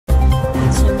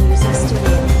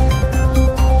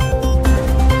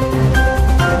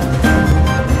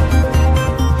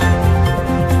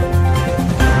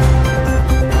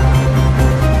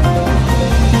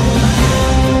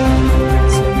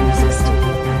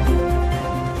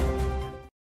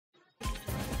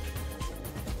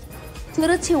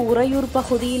திருச்சி உறையூர்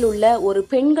பகுதியில் உள்ள ஒரு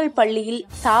பெண்கள் பள்ளியில்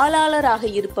தாளாளராக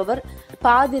இருப்பவர்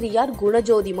பாதிரியார்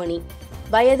குணஜோதிமணி.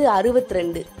 வயது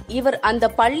 62. இவர் அந்த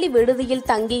பள்ளி விடுதியில்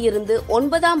தங்கியிருந்து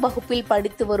 9ஆம் வகுப்பில்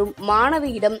படித்து வரும்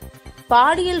மாணவியிடம்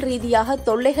பாலியல் ரீதியாக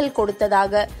தொல்லைகள்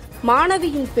கொடுத்ததாக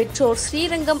மாணவியின் பெற்றோர்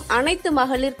ஸ்ரீரங்கம் அனைத்து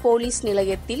மகளிர் போலீஸ்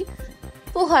நிலையத்தில்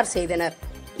புகார் செய்தனர்.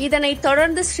 இதனைத்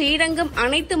தொடர்ந்து ஸ்ரீரங்கம்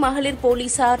அனைத்து மகளிர்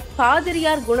போலீசார்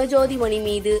பாதிரியார் குணஜோதிமணி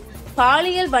மீது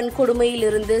பாலியல் வன்கொடுமையில்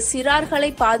இருந்து சிறார்களை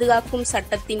பாதுகாக்கும்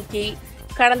சட்டத்தின் கீழ்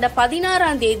கடந்த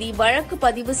 16ஆம் தேதி வழக்கு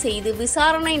பதிவு செய்து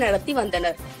விசாரணை நடத்தி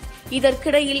வந்தனர்.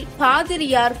 இதற்கிடையில்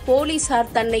பாதிரியார்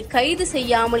போலீசார் தன்னை கைது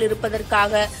செய்யாமல்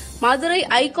இருப்பதற்காக மதுரை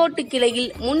ஐகோர்ட் கிளையில்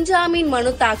முன்ஜாமீன்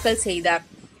மனு தாக்கல் செய்தார்.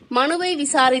 மனுவை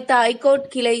விசாரித்த ஐகோர்ட்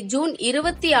கிளை ஜூன்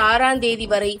 26ஆம் தேதி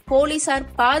வரை போலீசார்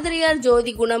பாதிரியார்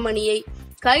ஜோதி குணமணியை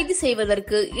கைது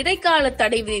செய்வதற்கு இடைக்கால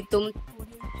தடை விதித்தும்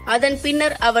அதன்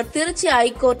பின்னர் அவர் திருச்சி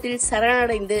ஐகோர்ட்டில்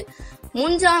சரணடைந்து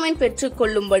முன்ஜாமீன் பெற்றுக்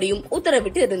கொள்ளும்படியும்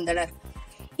உத்தரவிட்டு இருந்தனர்.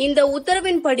 இந்த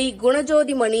உத்தரவின்படி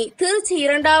குணஜோதிமணி திருச்சி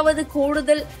 2வது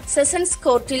கூடுதல் செஷன்ஸ்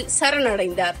கோர்ட்டில்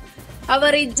சரணடைந்தார்.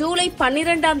 அவரை ஜூலை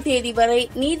 12ஆம் தேதி வரை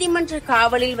நீதிமன்ற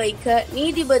காவலில் வைக்க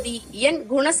நீதிபதி என்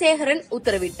குணசேகரன்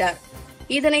உத்தரவிட்டார்.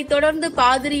 இதனைத் தொடர்ந்து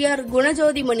பாதிரியார்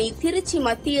குணஜோதிமணி திருச்சி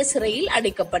மத்திய சிறையில்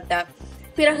அடைக்கப்பட்டார்.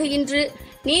 பிறகு இன்று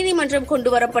நீதிமன்றம்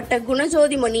கொண்டுவரப்பட்ட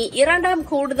குணஜோதிமணி 2ஆம்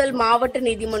கூடுதல் மாவட்ட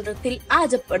நீதிமன்றத்தில்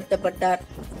ஆஜர்படுத்தப்பட்டார்.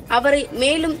 அவரை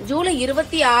மேலும் ஜூலை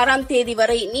 26ஆம் தேதி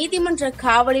வரை நீதிமன்ற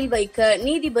காவலில் வைக்க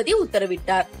நீதிபதி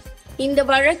உத்தரவிட்டார். இந்த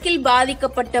வழக்கில்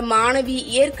பாதிக்கப்பட்ட மாணவி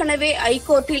ஏற்கனவே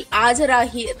ஐகோர்ட்டில்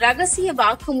ஆஜராகி ரகசிய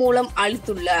வாக்குமூலம்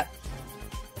அளித்துள்ளார்.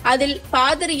 அதில்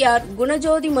பாதிரியார்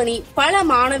குணஜோதிமணி பல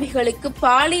மாணவிகளுக்கு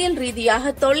பாலியல்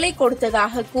ரீதியாக தொல்லை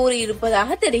கொடுத்ததாக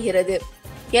கூறியிருப்பதாக தெரிகிறது.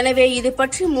 எனவே இது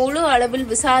பற்றி முழு அளவில்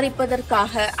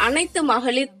விசாரிப்பதற்காக அனைத்து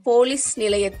மகளிர் போலீஸ்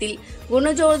நிலையத்தில்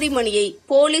குணஜோதிமணியை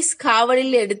போலீஸ்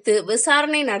காவலில் எடுத்து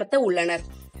விசாரணை நடத்த உள்ளனர்.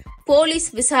 போலீஸ்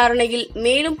விசாரணையில்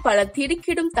மேலும் பல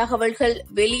திடுக்கிடும் தகவல்கள்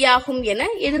வெளியாகும் என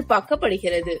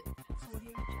எதிர்பார்க்கப்படுகிறது.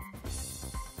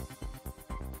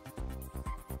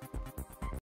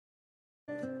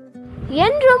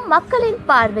 என்றும் மக்களின்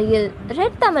பார்வையில்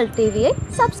ரெட் தமிழ் டிவியை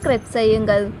சப்ஸ்கிரைப்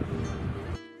செய்யுங்கள்.